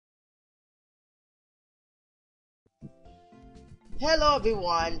Hello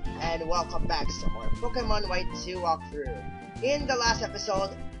everyone, and welcome back to our Pokemon White 2 walkthrough. In the last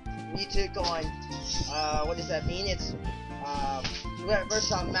episode, we took on, what does that mean? It's, we went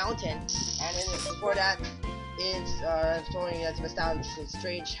versus a mountain, and then before that, it's, showing us was down this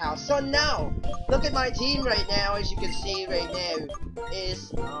strange house. So now, look at my team right now, as you can see right now,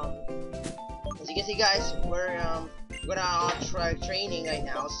 is, as you can see guys, we're gonna training right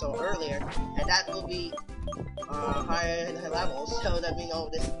now, so earlier, and that will be high levels, so that we know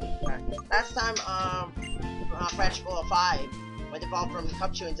this. Last time, French Bull 5 went evolved from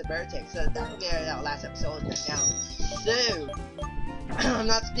Cupchew into Beartic, so that will be our last episode right now. So, I'm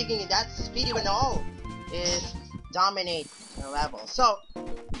not speaking in that speedy and all is dominate the level. So,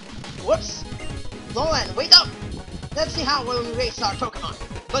 whoops, Nolan, wait up! Let's see how when we race our Pokemon.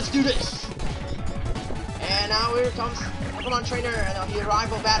 Let's do this! And now here comes Pokemon Trainer and the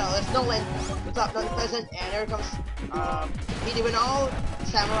rival battle. It's Nolan. What's up, non present? And here comes Petey Winall,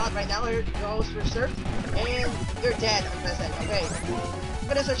 Samurott right now. Here goes for Surf. And you're dead, unpresent. Okay. I'm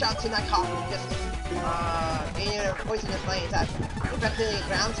gonna switch out to Nighthawk because being a poisonous flame type. Effectively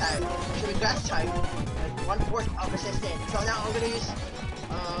ground type. Should be grass type. 1/4 of resistance. So now I'm gonna use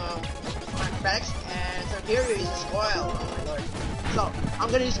acrobatics and Superior uses Spoil. Oh my lord. So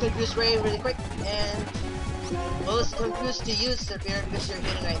I'm gonna use Confuse Ray really quick and well, it's confused to use Superior because you're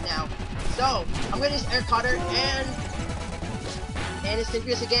hitting right now. So I'm gonna use Air Cutter and it's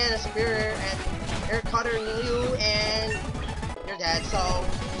confused again as Superior and Air Cutter you and you're dead. So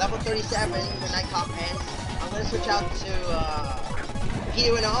level 37 the Nighthawk ends. I'm gonna switch out to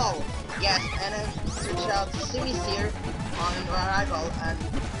Petey Winall. Yes, and then switch out to Simisear on Arrival and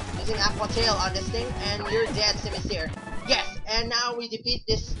using Aqua Tail on this thing and you're dead, Simisear. Yes, and now we defeat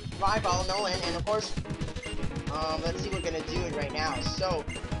this rival Nolan and of course let's see what we're gonna do it right now. So,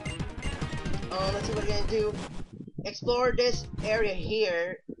 let's see what we're gonna do. Explore this area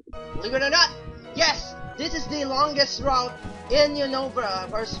here. Believe it or not, yes, this is the longest route in Unova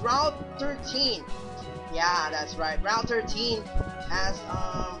versus Route 13. Yeah, that's right. Route 13 has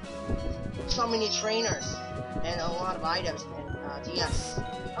so many trainers and a lot of items and TMs.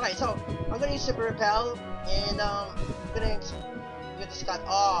 Alright, so I'm gonna use Super Repel and I'm gonna get this cut.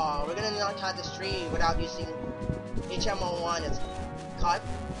 Oh, we're gonna not cut this tree without using HMO1. It's cut.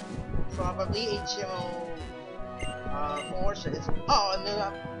 Probably HMO 4. So it's and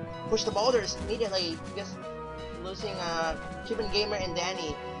then push the boulders immediately because losing Cuban Gamer and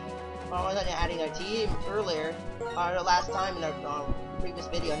Danny. Well, than adding our team earlier, the last time in our previous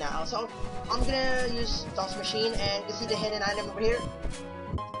video now. So I'm gonna use Toss Machine and you can see the hidden item over here.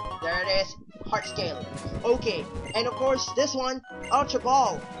 There it is, Heart Scale. Okay, and of course this one, Ultra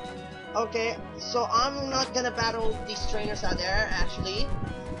Ball. Okay, so I'm not gonna battle these trainers out there. Actually,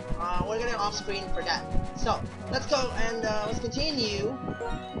 we're gonna off screen for that. So let's go and let's continue.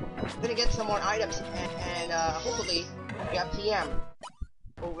 I'm gonna get some more items and hopefully we have TM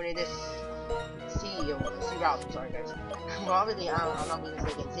over in this C route. I'm sorry guys. Obviously, I'm not being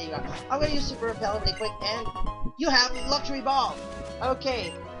mistaken. C route. I'm gonna use Super Repel really quick, and you have Luxury Ball.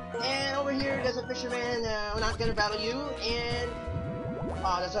 Okay, and over here there's a fisherman. I'm not gonna battle you, and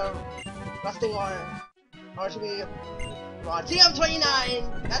there's a rusting water. Or should we?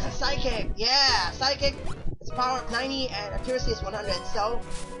 TM29. That's a Psychic. Yeah, Psychic. It's power of 90 and accuracy is 100. So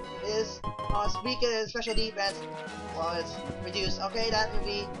is weak in special defense. Well, it's reduced. Okay, that will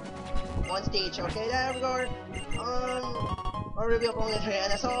be one stage. Okay, there we go. Or reveal opponent here.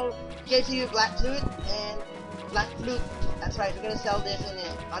 And so gives you Black Flute and Black Flute. That's right. We're gonna sell this in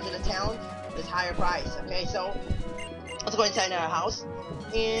under the town. This higher price. Okay, so let's go inside our house.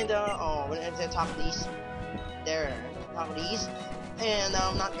 And we're gonna top of these. There, top of these. And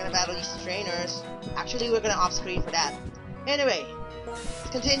I'm not gonna battle these trainers. Actually, we're gonna off screen for that. Anyway, let's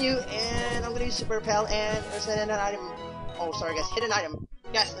continue. And I'm gonna use Super Repel and there's an item. Oh, sorry guys, hidden item.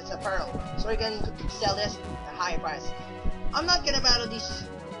 Yes, it's a pearl. So we're gonna sell this at a higher price. I'm not gonna battle these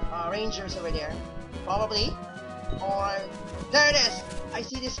rangers over there. Probably. Or there it is. I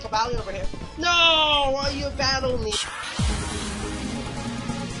see this Cavalier over here. No! Why you battle me?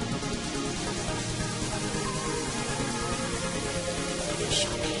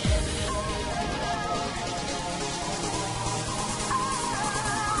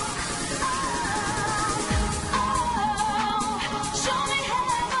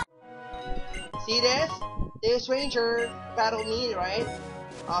 See this? This ranger battled me, right?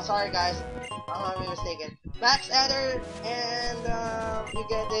 Oh, sorry guys. I'm mistaken. Max Adder, and you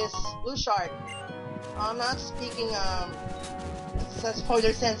get this blue shard. I'm not speaking, it's a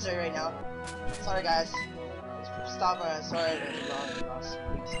spoiler sensor right now. Sorry guys. Stop, sorry.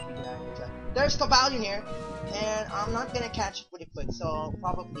 there's Cobalion here, and I'm not gonna catch it pretty quick, so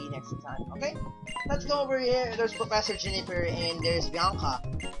probably next time, okay? Let's go over here. There's Professor Jennifer, and there's Bianca.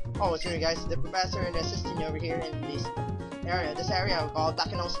 Oh, sorry guys, the professor and the assistant over here in this area called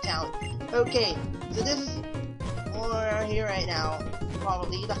Dakanosa Town. Okay, so this is we're here right now,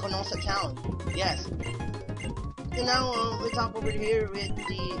 probably Dakanosa Town. Yes. And now we talk over here with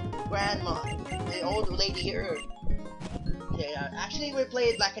the grandma, the old lady here. Okay, actually we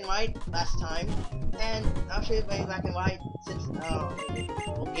played Black and White last time, and actually played Black and White since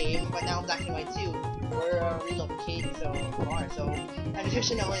old game, but now Black and White 2. We're relocated so far, so and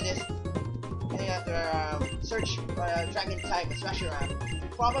additionally this, and you have to search Dragon type treasure map.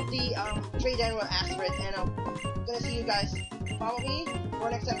 Probably Trade Dan will ask for it, and I'm gonna see you guys probably for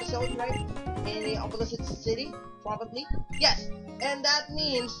next episode, right? In the opposite city, probably. Yes, and that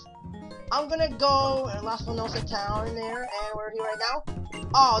means I'm gonna go in Las Canosa Town in there, and we're here right now.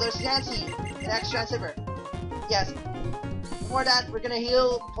 Oh, there's Nancy, the next transceiver. Yes. Before that, we're gonna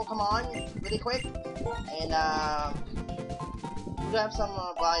heal Pokemon really quick, and we have some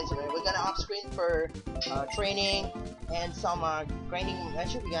blinds here. We're gonna off screen for training and some grinding. That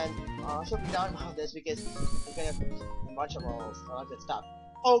should be done. Should be done about this because we're gonna a bunch of all good stuff.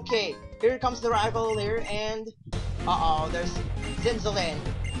 Okay, here comes the rival here, and there's Zinzolin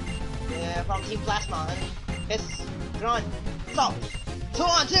from Team Plasma and his run. So,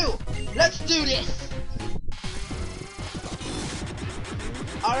 2-on-2, let's do this.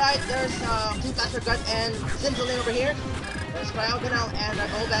 Alright, there's Team Plasma Gut and Zinzolin over here. There's Cryogonal and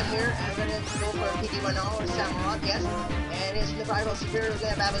Golbat here, and we're gonna go for PD1 or Samurott, yes. And it's the rival Superior, we're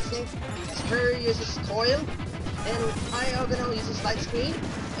gonna battle Snake. Superior uses Coil, and Cryogonal uses Light Screen,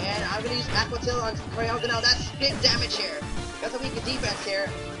 and I'm gonna use Aquatil on Cryogonal. That's big damage here. That's a weak defense here.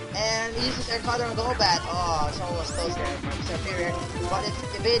 And he uses Air Cutter on Golbat. Oh, it's almost close there from Superior, but it's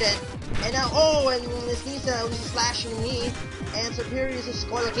evaded. And now, and Sneasel uses Slash on me, and Superior uses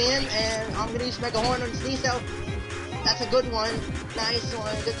Coil again, and I'm gonna use Mega Horn on Sneasel. That's a good one. Nice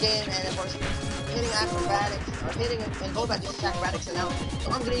one, good game, and of course, hitting acrobatics, or hitting and Golbat uses acrobatics, and now,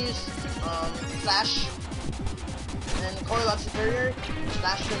 so I'm gonna use Slash, and then Coil on Superior,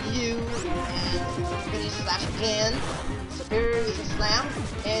 Slash from you, and I'm gonna use Slash again. Superior uses Slam,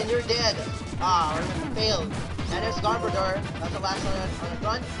 and you're dead. Remember, failed. And there's Garbodor, that's the last one on the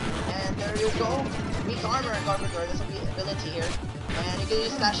front, and there you go. Weak armor on Garbodor, that's a ability here. And you can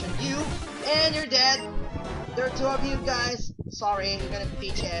use Slash on you, and you're dead. There are two of you guys. Sorry, you're gonna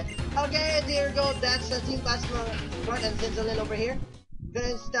beat you. Okay, there you go. That's Team Plasma Front and Zinzolin over here. We're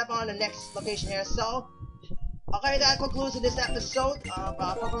gonna step on the next location here. So, okay, that concludes this episode of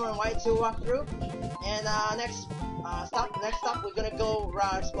Pokemon White 2 walkthrough. And next stop, we're gonna go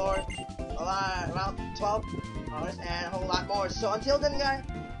explore Route 12 and a whole lot more. So until then, guys,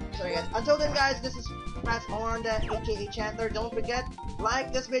 this is Prats Oranda, aka Chandler. Don't forget,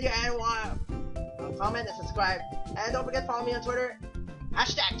 like this video and comment and subscribe. And don't forget, follow me on Twitter,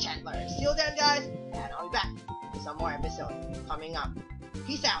 #Chandler. See you then, guys, and I'll be back with some more episodes coming up.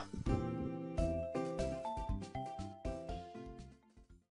 Peace out.